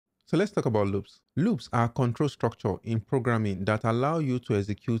So let's talk about loops. Loops are control structure in programming that allow you to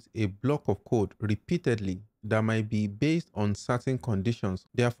execute a block of code repeatedly that might be based on certain conditions.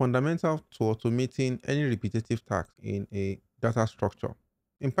 They are fundamental to automating any repetitive task in a data structure.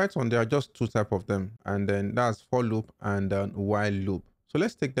 In Python, there are just two types of them, and then that's for loop and while loop. So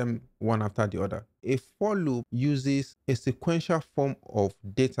let's take them one after the other. A for loop uses a sequential form of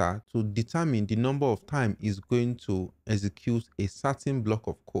data to determine the number of time it's going to execute a certain block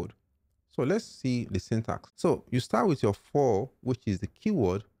of code. So let's see the syntax. So you start with your for, which is the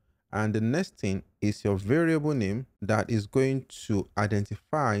keyword, and the next thing is your variable name that is going to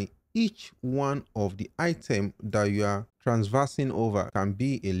identify each one of the item that you are transversing over. It can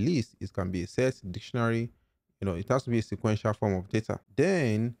be a list, it can be a set, dictionary, it has to be a sequential form of data.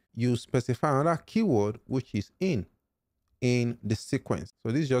 Then you specify another keyword, which is in the sequence.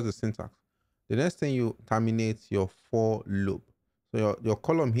 So this is just the syntax. The next thing, you terminate your for loop. So your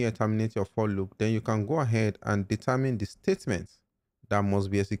column here terminates your for loop. Then you can go ahead and determine the statements that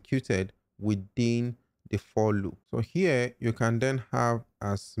must be executed within the for loop. So here you can then have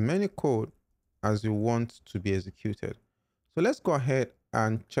as many code as you want to be executed. So let's go ahead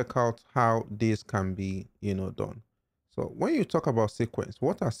and check out how this can be, done. So when you talk about sequence,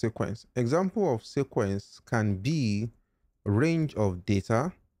 what are sequence? Example of sequence can be range of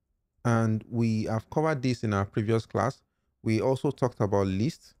data, and we have covered this in our previous class. We also talked about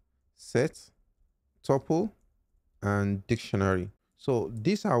list, set, tuple, and dictionary. So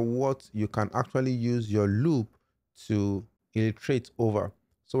these are what you can actually use your loop to iterate over.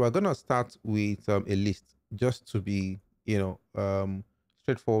 So we're going to start with a list just to be,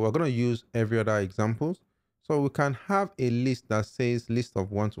 straightforward. We're going to use every other examples. So we can have a list that says list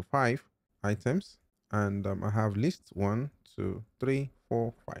of 1 to 5 items. And I have list 1, 2, 3,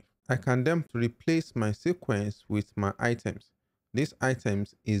 4, 5. I can then replace my sequence with my items. This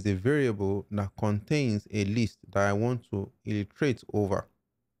items is a variable that contains a list that I want to iterate over.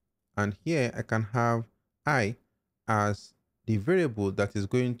 And here I can have I as the variable that is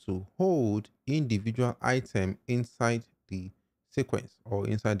going to hold individual item inside the sequence or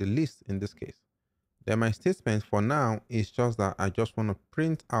inside the list in this case. Then my statement for now is just that I just want to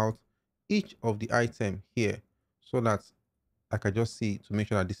print out each of the item here so that I can just see to make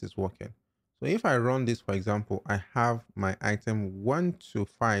sure that this is working. So if I run this, for example, I have my item 1 to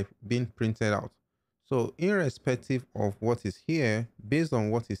 5 being printed out. So irrespective of what is here, based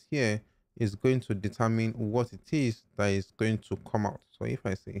on what is here, is going to determine what it is that is going to come out. So if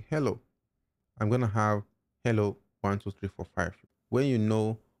I say hello, I'm going to have hello 1, 2, 3, 4, 5. When you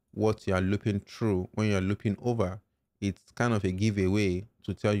know what you are looping through, when you're looping over, it's kind of a giveaway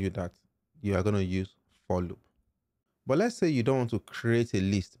to tell you that you are going to use for loop. But let's say you don't want to create a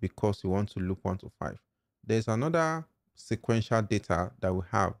list because you want to loop 1 to 5. There's another sequential data that we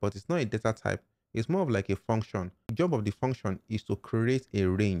have, but it's not a data type. It's more of like a function. The job of the function is to create a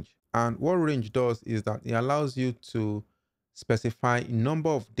range. And what range does is that it allows you to specify a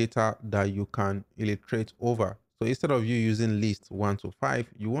number of data that you can iterate over. So instead of you using list 1 to 5,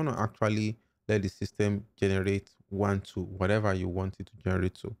 you want to actually let the system generate 1 to whatever you want it to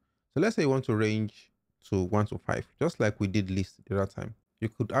generate to. So let's say you want to range to 1 to 5, just like we did list the other time. You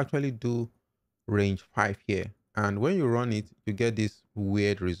could actually do range 5 here. And when you run it, you get this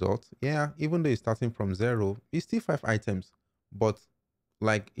weird result. Yeah, even though it's starting from 0, it's still 5 items. But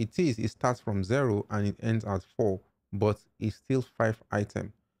like it starts from 0 and it ends at 4, but it's still 5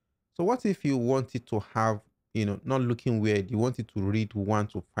 items. So what if you wanted to have, not looking weird, you wanted to read 1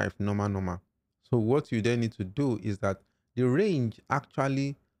 to 5 normal. So what you then need to do is that the range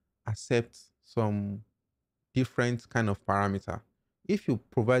actually accepts some different kind of parameter. If you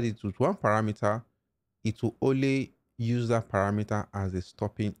provide it with one parameter, it will only use that parameter as a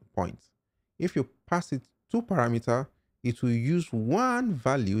stopping point. If you pass it two parameter, it will use one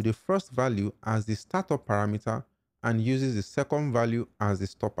value, the first value, as the startup parameter and uses the second value as the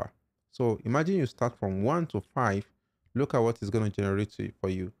stopper. So imagine you start from 1 to 5. Look at what it's going to generate for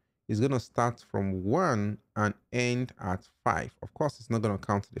you. It's going to start from 1 and end at 5. Of course, it's not going to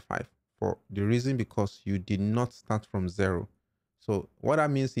count the 5 for the reason because you did not start from 0. So what that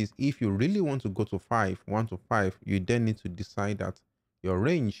means is if you really want to go to 1 to 5, you then need to decide that your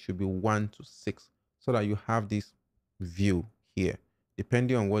range should be 1 to 6 so that you have this view here,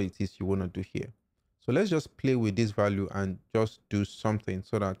 depending on what it is you want to do here. So let's just play with this value and just do something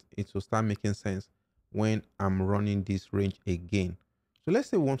so that it will start making sense when I'm running this range again. So let's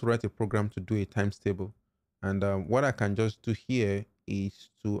say we want to write a program to do a times table. And what I can just do here is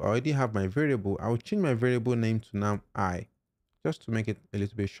to already have my variable. I will change my variable name to now I, just to make it a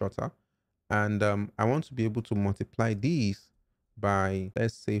little bit shorter. And I want to be able to multiply these by,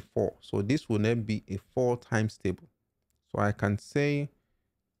 let's say 4. So this will then be a 4 times table. So I can say,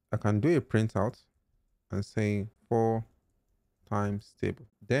 I can do a printout and say 4 times table.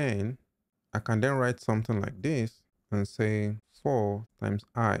 Then I can then write something like this and say 4 times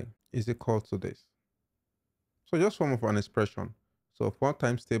I is equal to this. So just form of an expression. So 4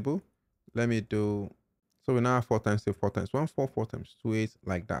 times table, let me do, so we now have 4 times table, 4 times 1, 4, 4 times 2, 8,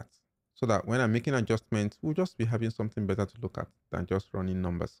 like that. So that when I'm making adjustments, we'll just be having something better to look at than just running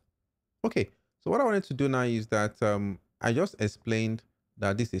numbers. Okay, so what I wanted to do now is that I just explained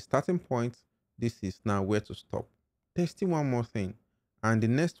that this is starting point. This is now where to stop. Testing one more thing. And the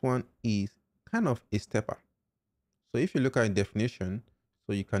next one is kind of a stepper. So if you look at the definition,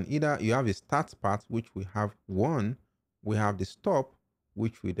 so you can either, you have a start part, which we have 1. We have the stop,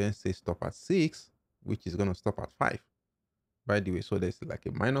 which we then say stop at 6, which is going to stop at 5. By the way, so there's like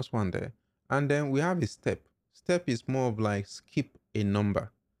a -1 there. And then we have a step. Step is more of like skip a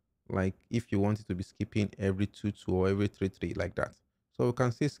number. Like if you want it to be skipping every 2, 2 or every 3, 3, like that. So we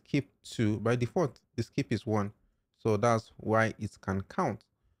can say skip 2. By default, the skip is 1. So that's why it can count.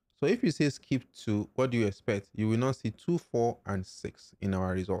 So if you say skip 2, what do you expect? You will not see 2, 4, and 6 in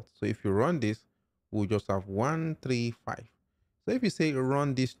our result. So if you run this, we'll just have 1, 3, 5. So if you say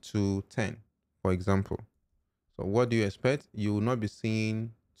run this to 10, for example, so what do you expect? You will not be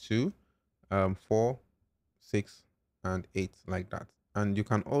seeing 2, 4, 6, and 8, like that. And you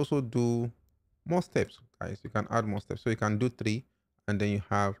can also do more steps, guys. You can add more steps. So you can do 3, and then you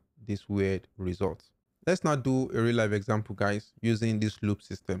have this weird result. Let's now do a real life example, guys, using this loop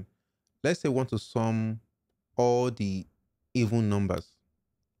system. Let's say we want to sum all the even numbers,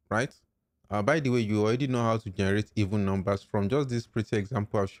 right? By the way, you already know how to generate even numbers from just this pretty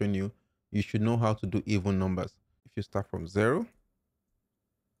example I've shown you. You should know how to do even numbers. If you start from 0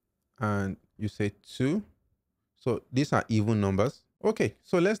 and you say 2, so these are even numbers. Okay,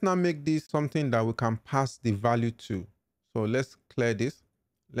 so let's now make this something that we can pass the value to. So let's clear this.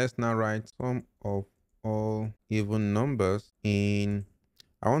 Let's now write sum of all even numbers in,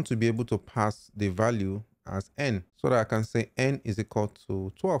 I want to be able to pass the value as n, so that I can say n is equal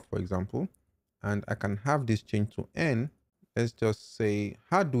to 12, for example, and I can have this change to n. Let's just say,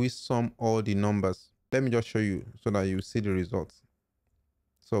 how do we sum all the numbers? Let me just show you so that you see the results.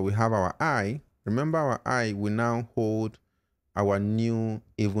 So we have our I. Remember, our I will now hold our new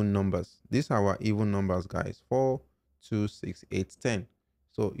even numbers. These are our even numbers, guys. 4, 2, 6, 8, 10.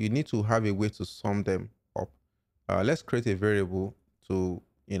 So you need to have a way to sum them up. Let's create a variable to,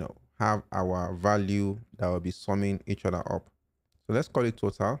 have our value that will be summing each other up. So let's call it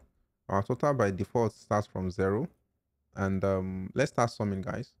total. Our total by default starts from 0. And let's start summing,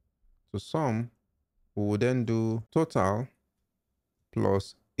 guys. To sum, we will then do total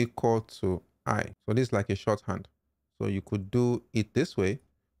plus equal to I. So this is like a shorthand. So you could do it this way.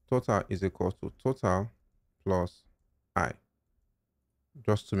 Total is equal to total plus I,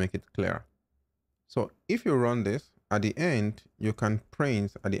 just to make it clearer. So if you run this, at the end, you can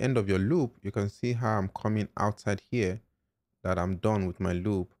print, at the end of your loop, you can see how I'm coming outside here, that I'm done with my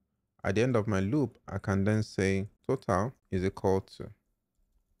loop. At the end of my loop, I can then say total is equal to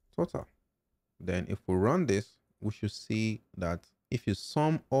total. Then if we run this, we should see that if you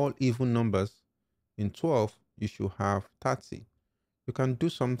sum all even numbers in 12, you should have 30. You can do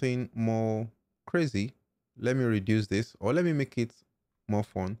something more crazy. Let me reduce this, or let me make it more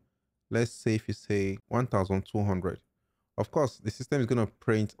fun. Let's say if you say 1,200. Of course, the system is going to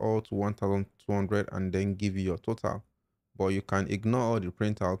print all to 1,200 and then give you your total. But you can ignore all the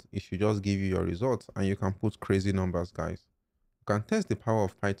printout. It should just give you your results, and you can put crazy numbers, guys. You can test the power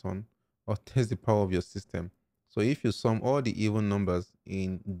of Python or test the power of your system. So if you sum all the even numbers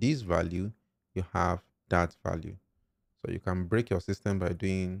in this value, you have that value. So you can break your system by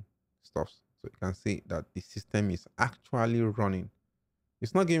doing stuff. So you can see that the system is actually running.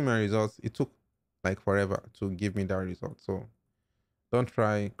 It's not giving me results. It took like forever to give me that result. So don't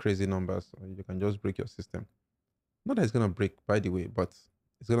try crazy numbers. You can just break your system. Not that it's going to break, by the way, but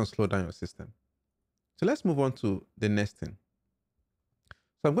it's going to slow down your system. So let's move on to the next thing.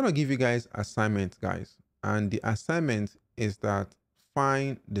 So I'm going to give you guys assignments, guys. And the assignment is that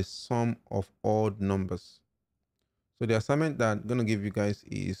find the sum of odd numbers. So the assignment that I'm going to give you guys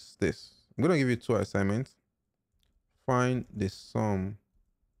is this. I'm going to give you 2 assignments. Find the sum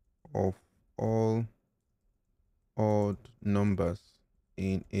of all odd numbers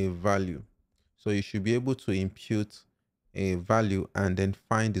in a value. So you should be able to impute a value and then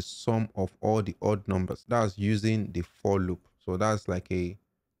find the sum of all the odd numbers. That's using the for loop. So that's like a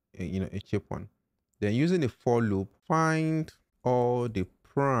cheap one. Then using the for loop, find all the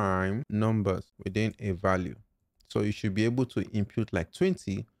prime numbers within a value. So you should be able to input like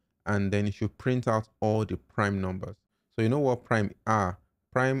 20, and then it should print out all the prime numbers. So you know what prime are?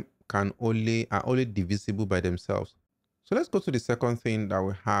 Prime are only divisible by themselves. So let's go to the second thing that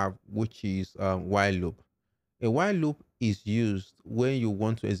we have, which is while loop. A while loop is used when you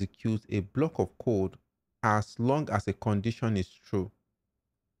want to execute a block of code as long as a condition is true.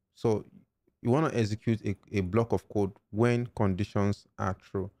 So you want to execute a block of code when conditions are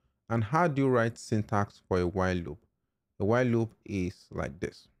true. And how do you write syntax for a while loop? A while loop is like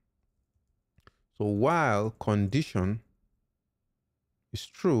this. So while condition is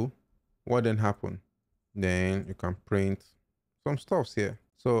true, what then happen? Then you can print some stuffs here.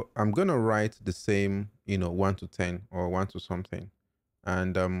 So I'm going to write the same, 1 to 10 or 1 to something.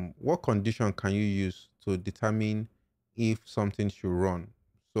 And what condition can you use to determine if something should run?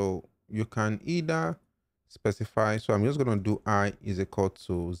 So you can either specify, so I'm just going to do I is equal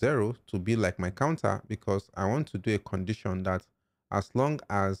to 0 to be like my counter, because I want to do a condition that as long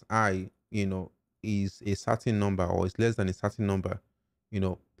as I, is a certain number or is less than a certain number,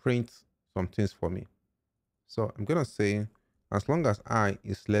 print some things for me. So I'm going to say, as long as I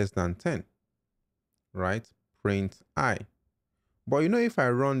is less than 10, right? Print I. But if I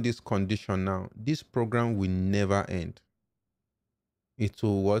run this condition now, this program will never end. It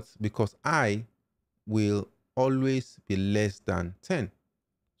will what? Because I will always be less than 10.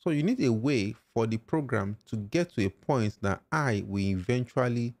 So you need a way for the program to get to a point that I will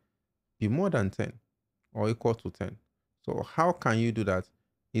eventually be more than 10 or equal to 10. So how can you do that?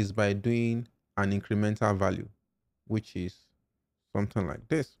 Is by doing an incremental value, which is something like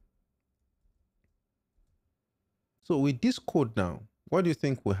this. So with this code now, what do you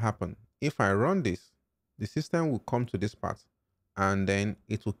think will happen? If I run this, the system will come to this part, and then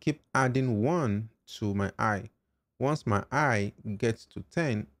it will keep adding 1 to my I. Once my I gets to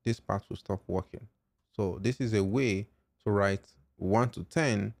 10, this part will stop working. So this is a way to write 1 to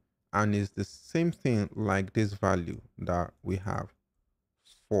 10, and it's the same thing like this value that we have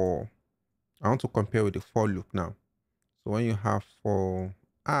for, I want to compare with the for loop now. So when you have for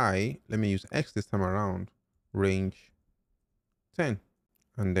I, let me use X this time around, range 10.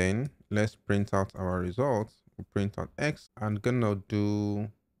 And then let's print out our results. We'll print out X and gonna do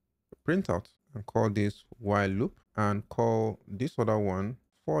print out and call this while loop and call this other one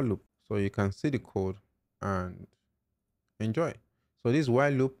for loop. So you can see the code and enjoy. So this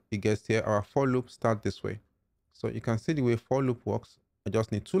while loop, it gets here. Our for loop start this way. So you can see the way for loop works. I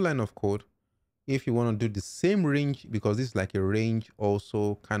just need 2 lines of code. If you want to do the same range, because this is like a range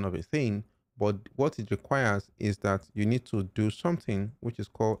also kind of a thing, but what it requires is that you need to do something which is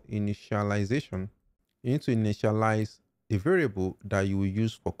called initialization. You need to initialize the variable that you will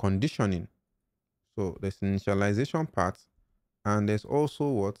use for conditioning. So there's initialization part, and there's also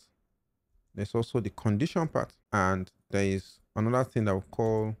what? There's also the condition part, and there is another thing that we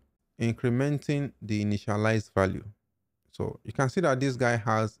call incrementing the initialized value. So you can see that this guy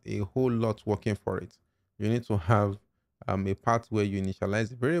has a whole lot working for it. You need to have a part where you initialize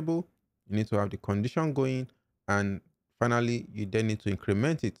the variable. You need to have the condition going. And finally, you then need to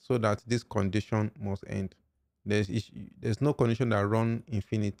increment it so that this condition must end. There's no condition that run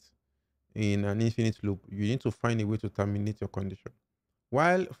infinite in an infinite loop. You need to find a way to terminate your condition.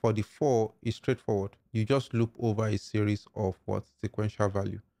 While for the for is straightforward. You just loop over a series of what sequential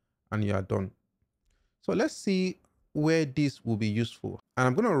value and you are done. So let's see where this will be useful. And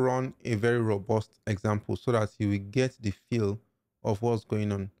I'm going to run a very robust example so that you will get the feel of what's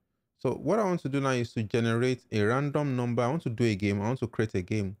going on. So what I want to do now is to generate a random number. I want to do a game. I want to create a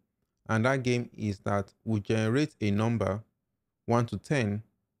game. And that game is that we generate a number 1 to 10.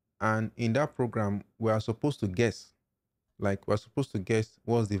 And in that program, we are supposed to guess. Like we're supposed to guess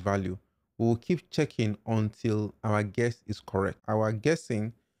what's the value. We will keep checking until our guess is correct. Our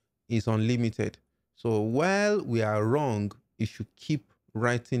guessing is unlimited. So while we are wrong, you should keep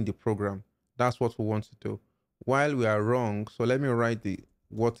writing the program. That's what we want to do. While we are wrong, so let me write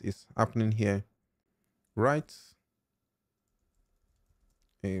what is happening here. Write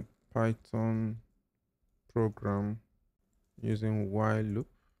a Python program using while loop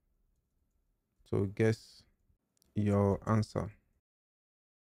to guess your answer.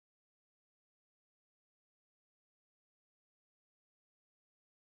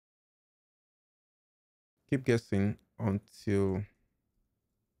 Keep guessing until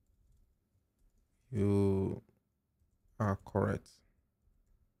you are correct.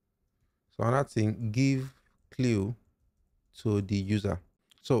 So another thing, give clue to the user.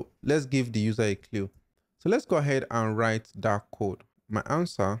 So let's give the user a clue. So let's go ahead and write that code. My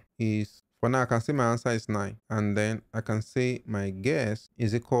answer is, for now I can say my answer is 9. And then I can say my guess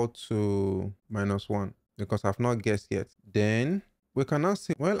is equal to -1. because I've not guessed yet. Then we can now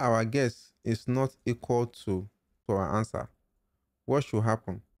say, well, our guess is not equal to our answer. What should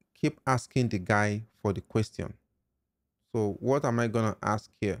happen? Keep asking the guy for the question. So what am I going to ask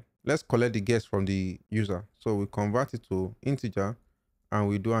here? Let's collect the guess from the user. So we convert it to integer and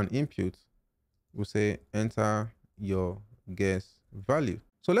we do an input. We say enter your guess value.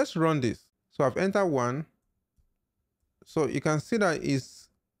 So let's run this. So I've entered 1. So you can see that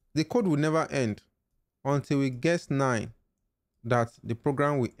the code will never end until we guess 9, that the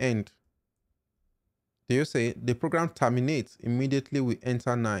program will end. Do you say the program terminates immediately we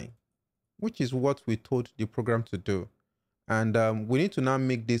enter 9, which is what we told the program to do. And we need to now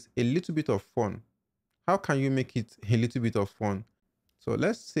make this a little bit of fun. How can you make it a little bit of fun? So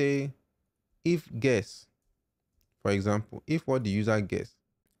let's say if guess, for example, if what the user guessed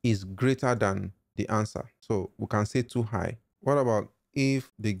is greater than the answer, so we can say too high. What about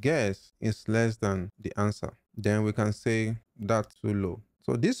if the guess is less than the answer? Then we can say that's too low.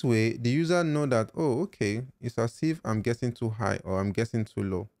 So this way, the user know that, oh, okay, it's as if I'm guessing too high or I'm guessing too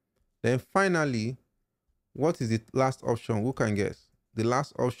low. Then finally, what is the last option? Who can guess? The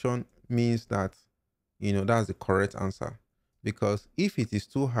last option means that, that's the correct answer. Because if it is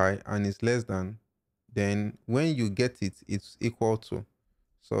too high and it's less than, then when you get it, it's equal to.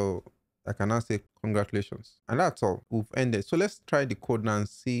 So I can now say congratulations. And that's all. We've ended. So let's try the code now and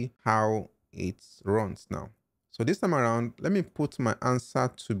see how it runs now. So this time around, let me put my answer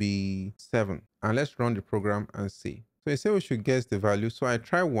to be 7. And let's run the program and see. So it says we should guess the value. So I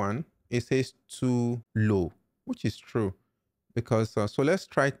try 1. It says too low, which is true. Because, so let's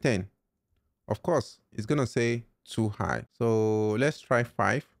try 10. Of course, it's going to say too high. So let's try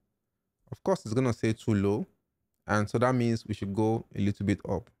 5. Of course, it's going to say too low. And so that means we should go a little bit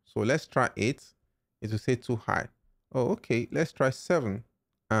up. So let's try 8. It will say too high. Oh, okay. Let's try 7.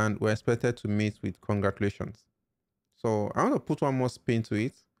 And we're expected to meet with congratulations. So I want to put one more spin to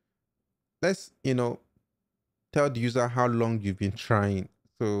it. Let's, tell the user how long you've been trying.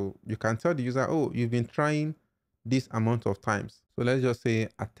 So you can tell the user, oh, you've been trying this amount of times. So let's just say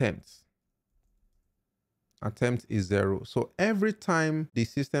attempts. Attempt is 0. So every time the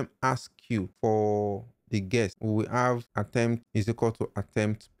system asks you for the guess, we will have attempt is equal to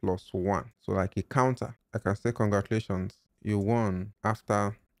attempt plus 1. So like a counter. I can say congratulations, you won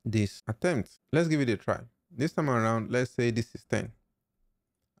after this attempt. Let's give it a try. This time around, let's say this is 10.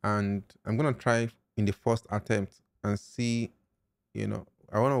 And I'm going to try in the first attempt and see,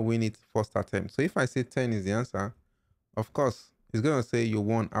 I want to win it first attempt. So if I say 10 is the answer, of course, it's going to say you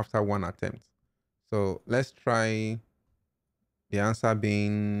won after 1 attempt. So let's try the answer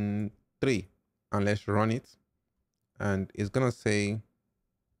being 3 and let's run it. And it's going to say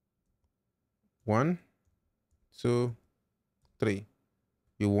 1, 2, 3.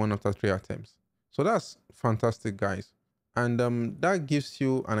 You won after 3 attempts. So that's fantastic, guys. And that gives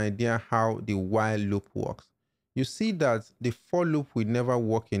you an idea how the while loop works. You see that the for loop will never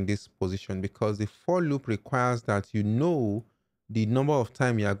work in this position because the for loop requires that you know the number of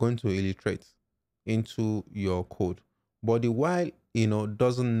times you are going to iterate into your code. But the while,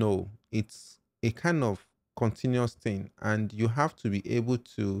 doesn't know. It's a kind of continuous thing. And you have to be able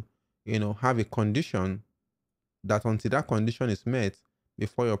to, have a condition that until that condition is met,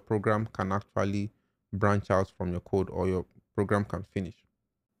 before your program can actually branch out from your code or your program can finish.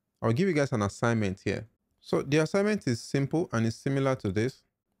 I'll give you guys an assignment here. So the assignment is simple and it's similar to this.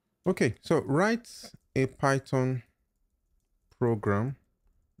 Okay, so write a Python program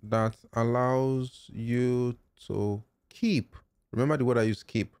that allows you to keep, remember the word I use,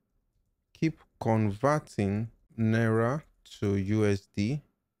 keep converting Naira to USD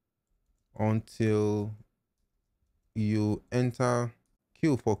until you enter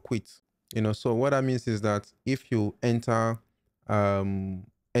Q for quit. So what that means is that if you enter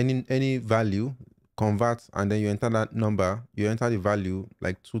any value, convert, and then you enter that number, you enter the value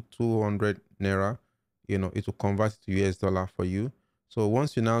like 200 Naira, it will convert to US dollar for you. So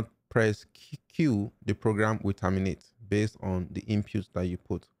once you now press Q, the program will terminate based on the inputs that you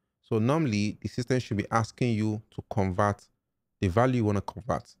put. So normally the system should be asking you to convert the value you want to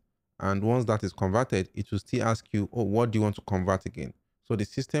convert. And once that is converted, it will still ask you, oh, what do you want to convert again? So the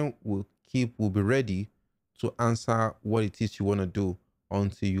system will be ready to answer what it is you want to do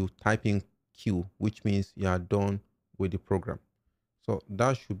until you type in Q, which means you are done with the program. So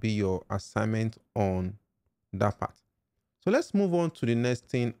that should be your assignment on that part. So let's move on to the next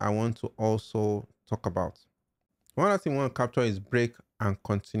thing I want to also talk about. One other thing I want to capture is break and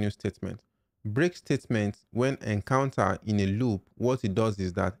continue statement. Break statement, when encountered in a loop, what it does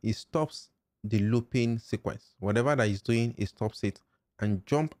is that it stops the looping sequence. Whatever that is doing, it stops it and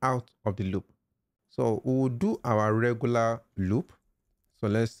jump out of the loop. So we will do our regular loop. So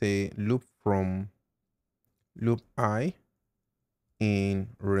let's say loop from loop I in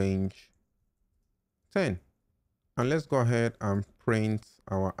range 10. And let's go ahead and print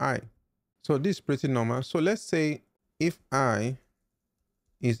our I. So this is pretty normal. So let's say if I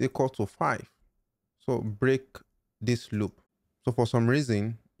is equal to 5. So break this loop. So for some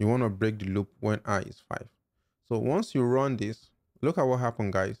reason, you want to break the loop when I is 5. So once you run this, look at what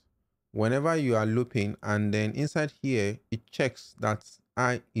happened, guys. Whenever you are looping and then inside here, it checks that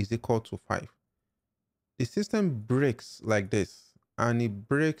I is equal to 5. The system breaks like this and it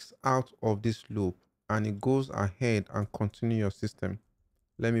breaks out of this loop and it goes ahead and continue your system.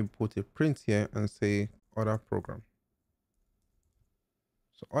 Let me put a print here and say other program.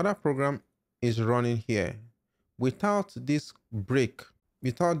 So other program is running here. Without this break,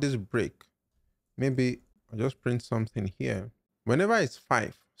 maybe I'll just print something here. Whenever it's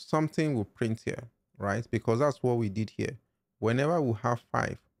 5, something will print here, right? Because that's what we did here. Whenever we have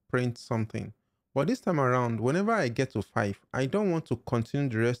 5, print something. But this time around, whenever I get to 5, I don't want to continue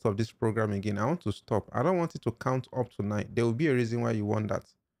the rest of this program again. I want to stop. I don't want it to count up to 9. There will be a reason why you want that.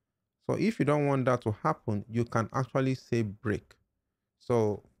 So if you don't want that to happen, you can actually say break.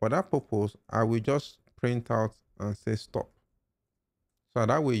 So for that purpose, I will just print out and say stop. So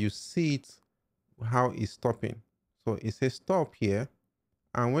that way you see it, how it's stopping. So it says stop here.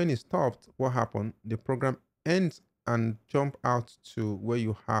 And when it stopped, what happened? The program ends and jump out to where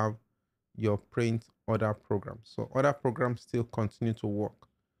you have your print other program. So other programs still continue to work.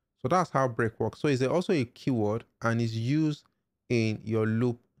 So that's how break works. So it's also a keyword and is used in your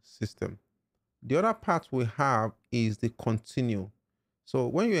loop system. The other part we have is the continue. So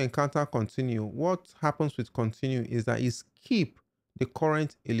when you encounter continue, what happens with continue is that it skip the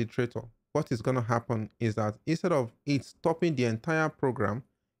current illustrator. What is going to happen is that instead of it stopping the entire program,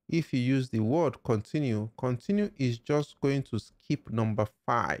 if you use the word continue, continue is just going to skip number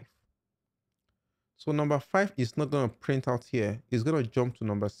 5. So number 5 is not going to print out here. It's going to jump to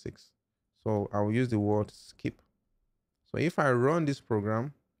number 6. So I will use the word skip. So if I run this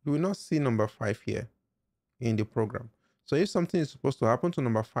program, you will not see number 5 here in the program. So if something is supposed to happen to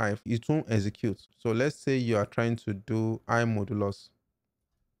number 5, it won't execute. So let's say you are trying to do I modulus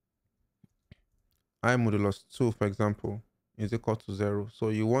 2, for example, is equal to 0. So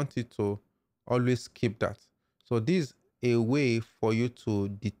you want it to always skip that. So this is a way for you to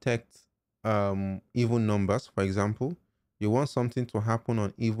detect even numbers. For example, you want something to happen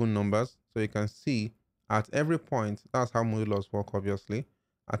on even numbers. So you can see at every point, that's how modulus work, obviously.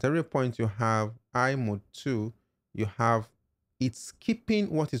 At every point you have I mod 2, you have it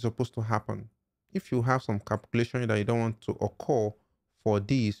skipping what is supposed to happen. If you have some calculation that you don't want to occur for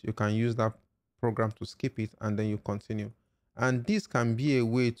this, you can use that program to skip it and then you continue. And this can be a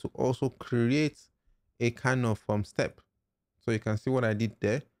way to also create a kind of step. So you can see what I did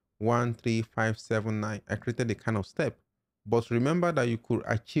there. 1, 3, 5, 7, 9. I created a kind of step. But remember that you could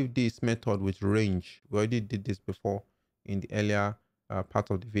achieve this method with range. We already did this before in the earlier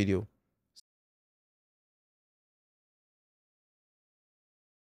part of the video.